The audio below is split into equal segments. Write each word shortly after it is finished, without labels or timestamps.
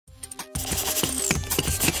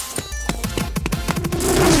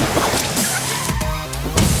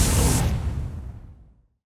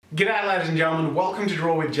G'day ladies and gentlemen, welcome to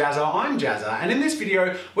Draw with Jazza. I'm Jazza, and in this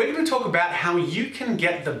video we're going to talk about how you can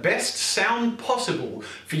get the best sound possible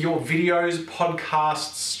for your videos,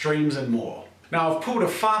 podcasts, streams and more. Now I've pulled a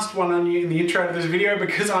fast one on you in the intro to this video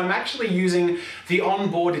because I'm actually using the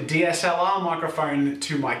onboard DSLR microphone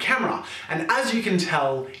to my camera, and as you can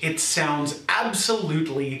tell it sounds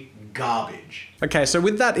absolutely garbage. Okay, so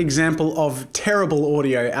with that example of terrible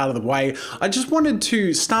audio out of the way, I just wanted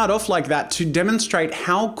to start off like that to demonstrate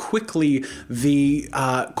how quickly the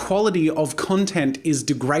quality of content is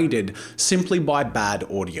degraded simply by bad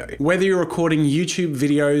audio. Whether you're recording YouTube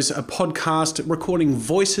videos, a podcast, recording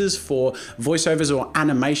voices for voiceovers or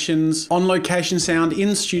animations, on location sound,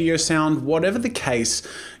 in studio sound, whatever the case,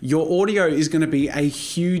 your audio is going to be a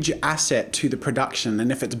huge asset to the production.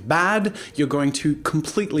 And if it's bad, you're going to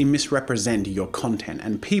completely misrepresent your content,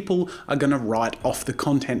 and people are going to write off the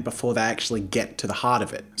content before they actually get to the heart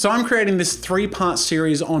of it. So I'm creating this 3-part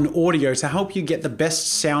series on audio to help you get the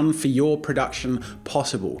best sound for your production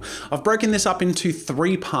possible. I've broken this up into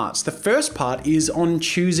 3 parts. The first part is on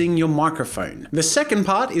choosing your microphone. The second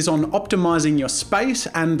part is on optimizing your space,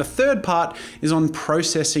 and the third part is on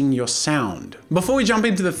processing your sound. Before we jump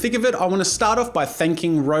into the thick of it, I want to start off by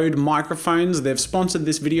thanking Rode Microphones. They've sponsored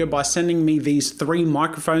this video by sending me these 3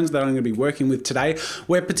 microphones that I'm going to be working with today.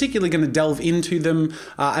 We're particularly going to delve into them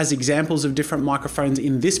as examples of different microphones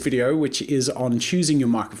in this video, which is on choosing your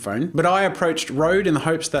microphone. But I approached Rode in the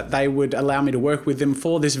hopes that they would allow me to work with them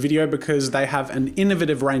for this video because they have an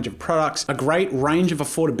innovative range of products, a great range of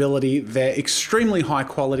affordability, they're extremely high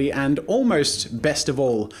quality, and almost best of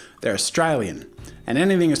all, they're Australian. And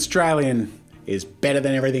anything Australian is better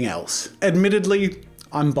than everything else. Admittedly,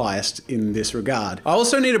 I'm biased in this regard. I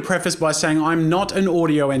also need to preface by saying I'm not an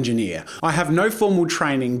audio engineer. I have no formal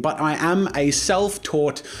training, but I am a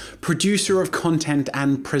self-taught producer of content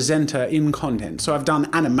and presenter in content. So I've done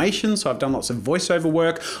animation, so I've done lots of voiceover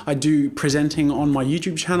work. I do presenting on my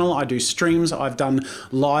YouTube channel. I do streams. I've done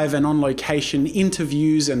live and on location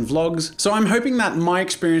interviews and vlogs. So I'm hoping that my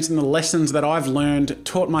experience and the lessons that I've learned,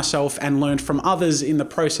 taught myself and learned from others in the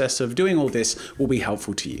process of doing all this will be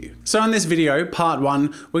helpful to you. So in this video, part 1,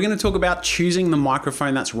 we're going to talk about choosing the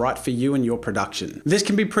microphone that's right for you and your production. This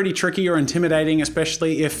can be pretty tricky or intimidating,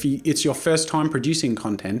 especially if it's your first time producing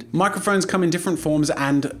content. Microphones come in different forms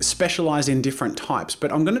and specialize in different types,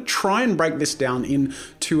 but I'm going to try and break this down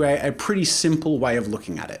into a pretty simple way of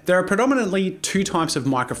looking at it. There are predominantly 2 types of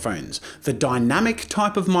microphones: the dynamic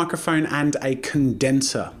type of microphone and a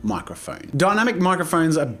condenser microphone. Dynamic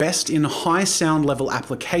microphones are best in high sound level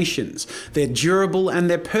applications. They're durable and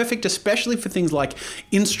they're perfect especially for things like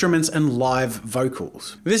instruments and live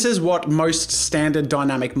vocals. This is what most standard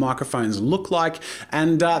dynamic microphones look like,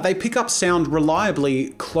 and they pick up sound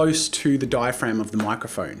reliably close to the diaphragm of the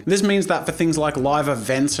microphone. This means that for things like live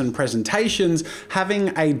events and presentations,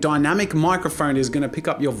 having a dynamic microphone is going to pick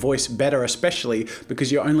up your voice better, especially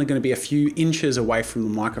because you're only going to be a few inches away from the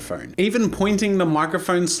microphone. Even pointing the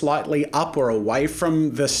microphone slightly up or away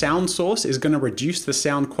from the sound source is going to reduce the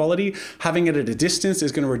sound quality. Having it at a distance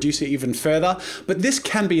is going to reduce it even further. But this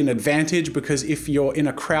can be an advantage because if you're in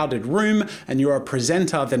a crowded room and you're a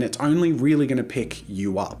presenter, then it's only really going to pick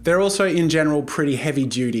you up. They're also in general pretty heavy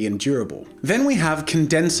duty and durable. Then we have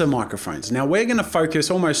condenser microphones. Now we're going to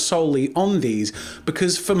focus almost solely on these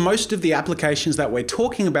because for most of the applications that we're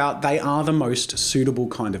talking about, they are the most suitable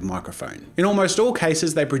kind of microphone. In almost all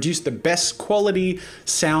cases, they produce the best quality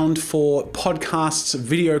sound for podcasts,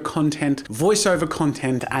 video content, voiceover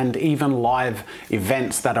content, and even live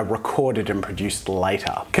events that are recorded and produced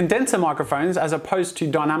later. Condenser microphones, as opposed to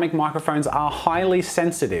dynamic microphones, are highly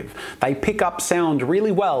sensitive. They pick up sound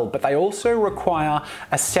really well, but they also require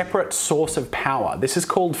a separate source of power. This is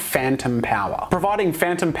called phantom power. Providing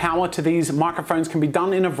phantom power to these microphones can be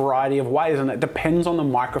done in a variety of ways, and it depends on the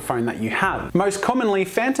microphone that you have. Most commonly,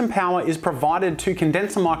 phantom power is provided to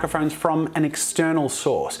condenser microphones from an external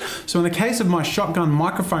source. So in the case of my shotgun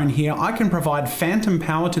microphone here, I can provide phantom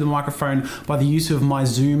power to the microphone by the use of my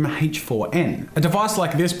Zoom H4n. A device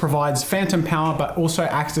like this provides phantom power but also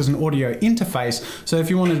acts as an audio interface, so if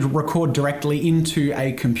you wanted to record directly into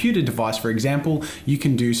a computer device, for example, you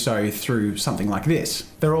can do so through something like this.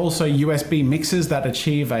 There are also USB mixers that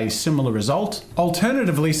achieve a similar result.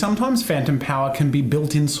 Alternatively, sometimes phantom power can be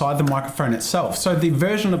built inside the microphone itself. So the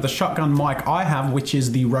version of the shotgun mic I have, which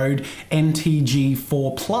is the Rode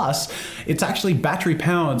NTG4 Plus, it's actually battery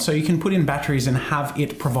powered, so you can put in batteries and have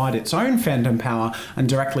it provide its own phantom power and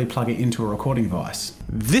directly plug it into a recording device.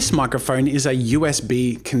 This microphone is a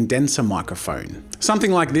USB condenser microphone.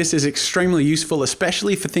 Something like this is extremely useful,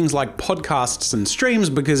 especially for things like podcasts and streams,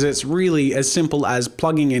 because it's really as simple as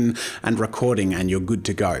plugging in and recording and you're good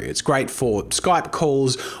to go. It's great for Skype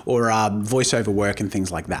calls or voiceover work and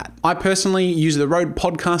things like that. I personally use the Rode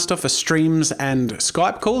Podcaster for streams and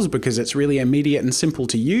Skype calls because it's really immediate and simple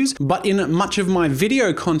to use, but in much of my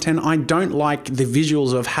video content, I don't like the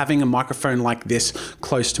visuals of having a microphone like this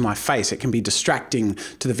close to my face. It can be distracting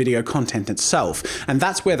to the video content itself, and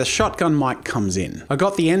that's where the shotgun mic comes in. I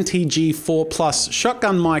got the NTG 4 Plus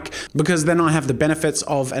shotgun mic because then I have the benefits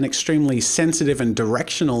of an extremely sensitive and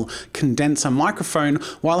directional condenser microphone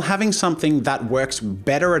while having something that works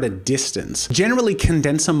better at a distance. Generally,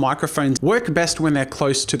 condenser microphones work best when they're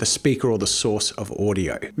close to the speaker or the source of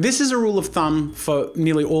audio. This is a rule of thumb for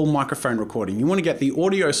nearly all microphone recording. You want to get the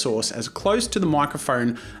audio source as close to the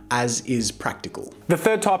microphone as is practical. The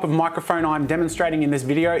third type of microphone I'm demonstrating in this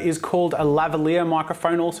video is called a lavalier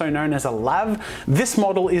microphone, also known as a lav. This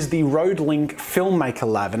model is the Rode Link Filmmaker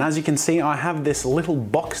Lav, and as you can see, I have this little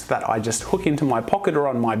box that I just hook into my pocket or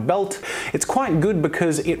on my belt. It's quite good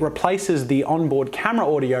because it replaces the onboard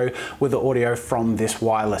camera audio with the audio from this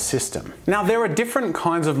wireless system. Now, there are different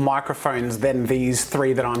kinds of microphones than these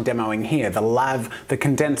three that I'm demoing here: the lav, the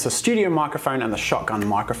condenser studio microphone, and the shotgun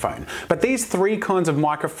microphone. But these three kinds of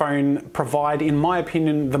microphone provide, in my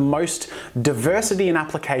opinion, the most diversity in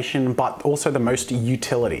application, but also the most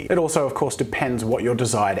utility. It also, of course, depends what your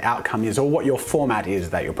desired outcome is or what your format is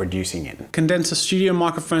that you're producing in. Condenser studio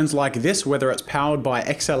microphones like this, whether it's powered by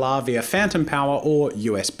XLR via phantom power or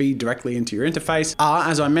USB directly into your interface, are,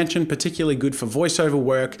 as I mentioned, particularly good for voiceover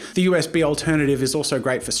work. The USB alternative is also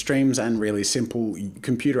great for streams and really simple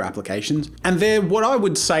computer applications. And they're what I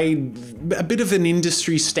would say a bit of an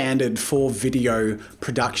industry standard for video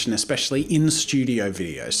production, especially in studio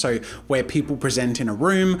videos. So where people present in a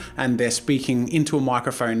room and they're speaking into a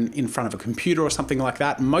microphone in front of a computer or something like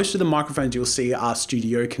that, most of the microphones you'll see are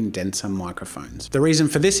studio condenser microphones. The reason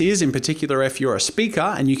for this is, in particular, if you're a speaker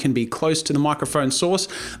and you can be close to the microphone source,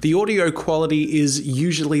 the audio quality is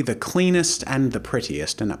usually the cleanest and the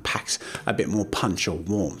prettiest, and it packs a bit more punch or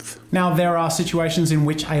warmth. Now, there are situations in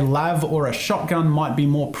which a lav or a shotgun might be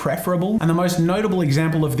more preferable, and the most notable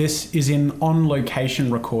example of this is in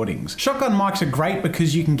on-location recordings. Shotgun mics are great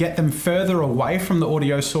because you can get them further away from the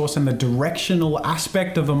audio source, and the directional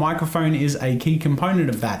aspect of a microphone is a key component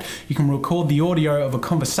of that. You can record the audio of a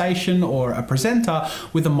conversation or a presenter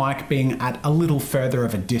with the mic being at a little further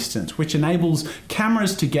of a distance, which enables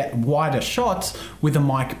cameras to get wider shots with the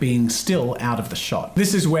mic being still out of the shot.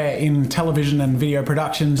 This is where in television and video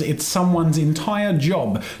productions, it's someone's entire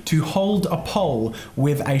job to hold a pole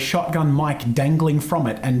with a shotgun mic dangling from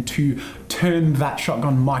it and to turn that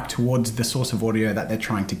shotgun mic towards the source of audio that they're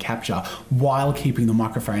trying to capture while keeping the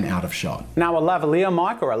microphone out of shot. Now, a lavalier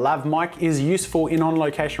mic or a lav mic is useful in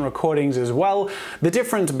on-location recordings as well. The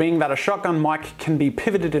difference being that a shotgun mic can be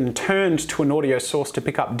pivoted and turned to an audio source to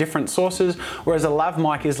pick up different sources, whereas a lav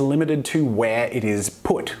mic is limited to where it is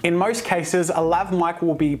put. In most cases, a lav mic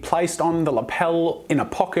will be placed on the lapel, in a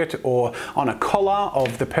pocket, or on a collar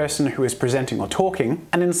of the person who is presenting or talking.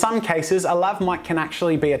 And in some cases, a lav mic can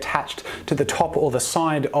actually be attached to the top or the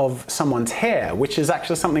side of someone's hair, which is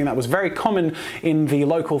actually something that was very common in the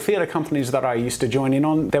local theatre companies that I used to join in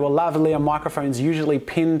on. There were lavalier microphones usually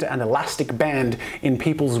pinned an elastic band in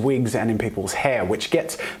people's wigs and in people's hair, which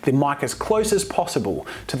gets the mic as close as possible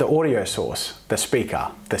to the audio source, the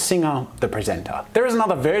speaker, the singer, the presenter. There is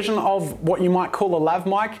another version of what you might call a lav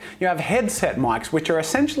mic. You have headset mics, which are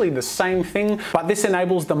essentially the same thing, but this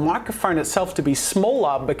enables the microphone itself to be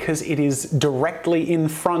smaller because it is directly in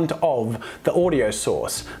front of the audio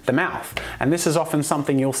source, the mouth. And this is often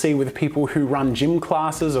something you'll see with people who run gym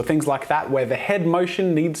classes or things like that, where the head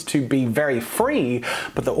motion needs to be very free,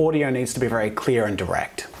 but the audio needs to be very clear and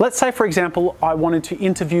direct. Let's say, for example, I wanted to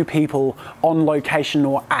interview people on location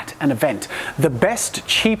or at an event. The best,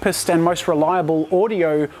 cheapest, and most reliable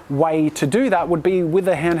audio way to do that would be with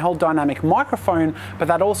a handheld dynamic microphone, but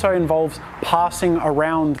that also involves passing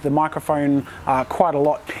around the microphone quite a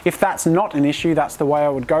lot. If that's not an issue, that's the way I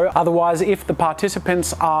would go. Otherwise, if the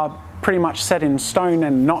participants are pretty much set in stone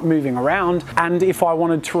and not moving around, and if I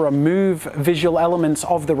wanted to remove visual elements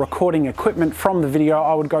of the recording equipment from the video,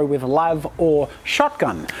 I would go with lav or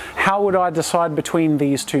shotgun. How would I decide between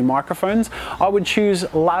these two microphones? I would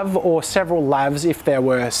choose lav or several lavs if there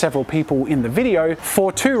were several people in the video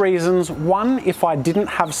for two reasons. One, if I didn't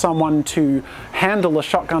have someone to handle a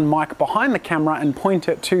shotgun mic behind the camera and point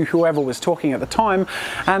it to whoever was talking at the time,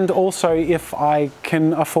 and also if I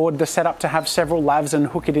can afford the setup to have several lavs and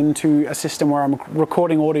hook it into to a system where I'm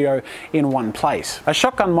recording audio in one place. A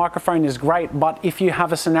shotgun microphone is great, but if you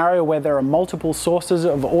have a scenario where there are multiple sources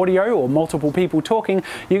of audio or multiple people talking,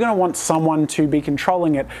 you're going to want someone to be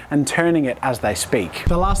controlling it and turning it as they speak.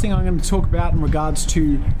 The last thing I'm going to talk about in regards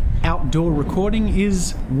to outdoor recording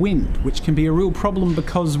is wind, which can be a real problem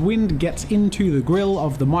because wind gets into the grill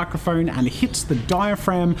of the microphone and hits the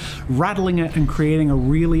diaphragm, rattling it and creating a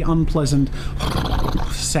really unpleasant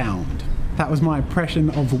sound. That was my impression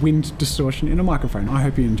of wind distortion in a microphone. I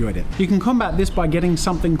hope you enjoyed it. You can combat this by getting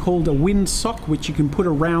something called a wind sock, which you can put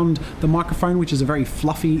around the microphone, which is a very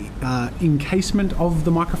fluffy encasement of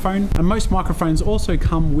the microphone. And most microphones also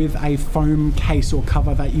come with a foam case or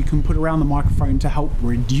cover that you can put around the microphone to help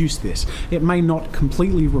reduce this. It may not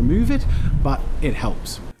completely remove it, but it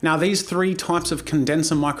helps. Now, these three types of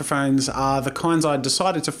condenser microphones are the kinds I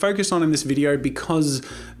decided to focus on in this video because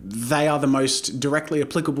they are the most directly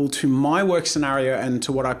applicable to my work scenario and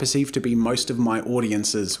to what I perceive to be most of my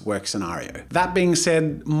audience's work scenario. That being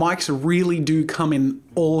said, mics really do come in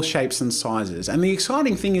all shapes and sizes. And the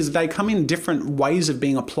exciting thing is they come in different ways of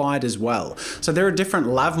being applied as well. So there are different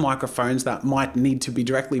lav microphones that might need to be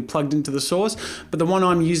directly plugged into the source, but the one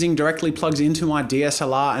I'm using directly plugs into my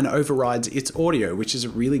DSLR and overrides its audio, which is a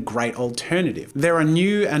really great alternative. There are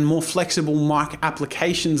new and more flexible mic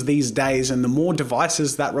applications these days, and the more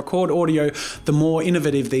devices that record audio, the more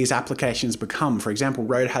innovative these applications become. For example,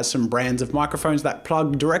 Rode has some brands of microphones that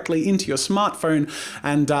plug directly into your smartphone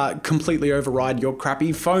and completely override your crappy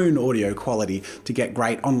phone audio quality to get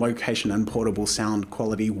great on-location and portable sound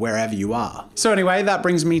quality wherever you are. So anyway, that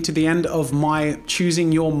brings me to the end of my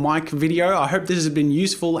choosing your mic video. I hope this has been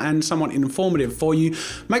useful and somewhat informative for you.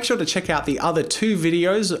 Make sure to check out the other two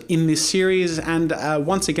videos in this series, and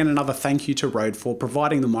once again, another thank you to Rode for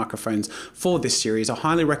providing the microphones for this series. I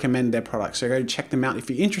highly recommend their products, so go check them out if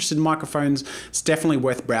you're interested in microphones. It's definitely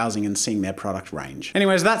worth browsing and seeing their product range.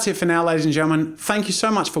 Anyways, that's it for now, ladies and gentlemen. Thank you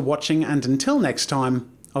so much for watching, and until next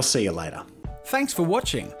time, I'll see you later. Thanks for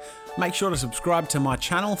watching. Make sure to subscribe to my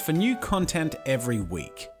channel for new content every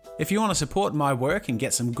week. If you want to support my work and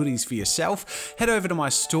get some goodies for yourself, head over to my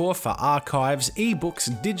store for archives,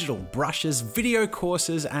 ebooks, digital brushes, video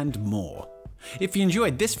courses, and more. If you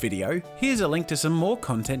enjoyed this video, here's a link to some more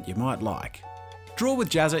content you might like. Draw with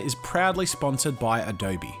Jazza is proudly sponsored by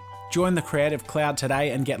Adobe. Join the Creative Cloud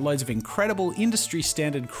today and get loads of incredible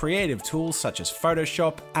industry-standard creative tools such as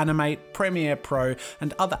Photoshop, Animate, Premiere Pro,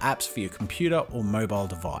 and other apps for your computer or mobile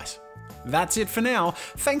device. That's it for now.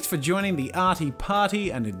 Thanks for joining the arty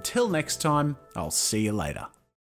party, and until next time, I'll see you later.